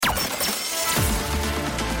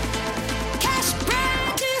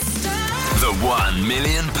£1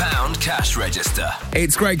 million cash register.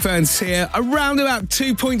 It's Greg Burns here. Around about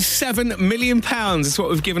 £2.7 million is what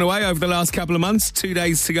we've given away over the last couple of months. 2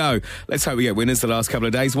 days to go. Let's hope we get winners the last couple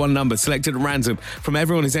of days. One number selected at random from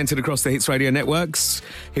everyone who's entered across the Hits Radio networks.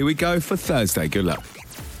 Here we go for Thursday. Good luck.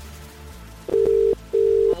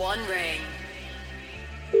 One ring.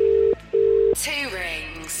 Two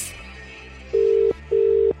rings.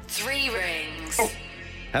 Three rings.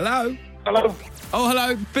 Hello? Hello. Oh,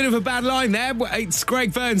 hello. Bit of a bad line there. It's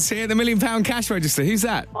Greg Burns here, the £1 million cash register. Who's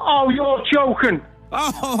that? Oh, you're joking.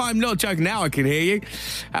 Oh, I'm not joking. Now I can hear you.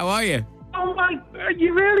 How are you? Oh, my, are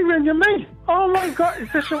you really ringing me? Oh, my God,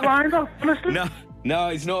 is this a wind-up? Honestly? No,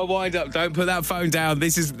 it's not a wind-up. Don't put that phone down.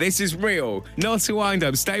 This is real. Not a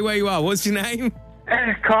wind-up. Stay where you are. What's your name?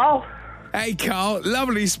 Carl. Hey, Carl.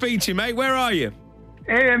 Lovely to speak to you, mate. Where are you?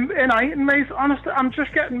 In Iton, mate. Honestly, I'm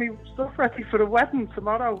just getting me stuff ready for the wedding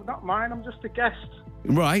tomorrow. Not mine, I'm just a guest.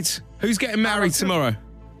 Right. Who's getting married tomorrow?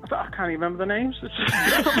 I can't even remember the names.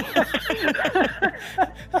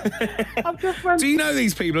 I've just went... Do you know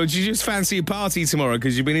these people, or do you just fancy a party tomorrow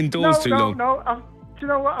because you've been indoors too long? No. Do you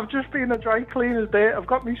know what? I've just been a dry cleaner's day. I've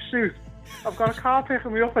got my suit. I've got a car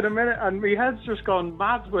picking me up in a minute, and my head's just gone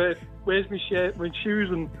mad. Where's my shirt, my shoes,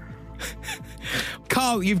 and...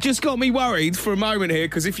 Carl, you've just got me worried for a moment here,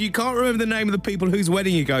 because if you can't remember the name of the people whose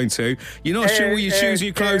wedding you're going to, you're not sure where your shoes or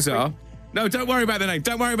your clothes are. No, don't worry about the name.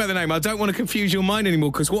 Don't worry about the name. I don't want to confuse your mind anymore,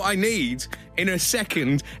 because what I need in a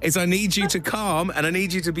second is I need you to calm, and I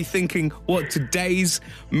need you to be thinking what today's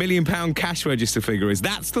 £1 million cash register figure is.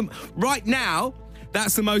 Right now,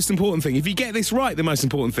 that's the most important thing. If you get this right, the most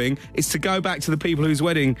important thing is to go back to the people whose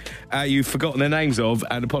wedding you've forgotten their names of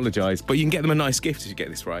and apologise. But you can get them a nice gift if you get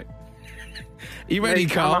this right. Are you ready,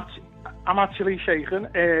 Carl? I'm actually shaking.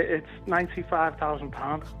 It's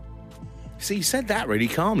 £95,000. See, you said that really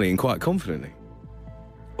calmly and quite confidently.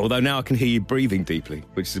 Although now I can hear you breathing deeply,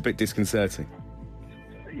 which is a bit disconcerting.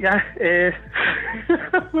 Yeah,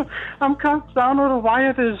 I'm camped down with a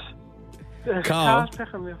wire. There's Carl, cars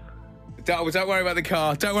picking me up. Don't worry about the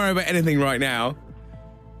car. Don't worry about anything right now.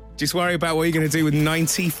 Just worry about what you're going to do with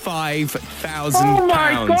 £95,000. Oh,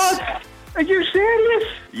 my God! Are you serious?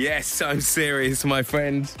 Yes, I'm serious, my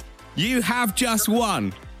friend. You have just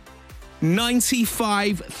won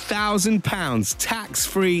 £95,000,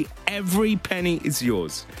 tax-free. Every penny is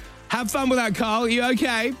yours. Have fun with that, Carl. Are you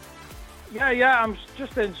okay? Yeah, I'm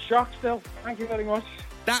just in shock still. Thank you very much.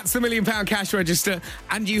 That's the £1 million cash register,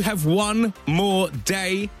 and you have one more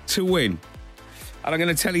day to win. And I'm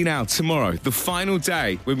going to tell you now, tomorrow, the final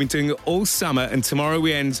day. We've been doing it all summer, and tomorrow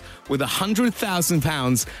we end with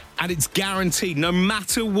 £100,000, and it's guaranteed. No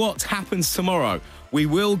matter what happens tomorrow, we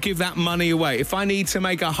will give that money away. If I need to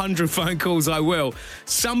make 100 phone calls, I will.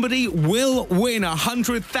 Somebody will win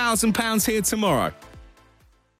 £100,000 here tomorrow.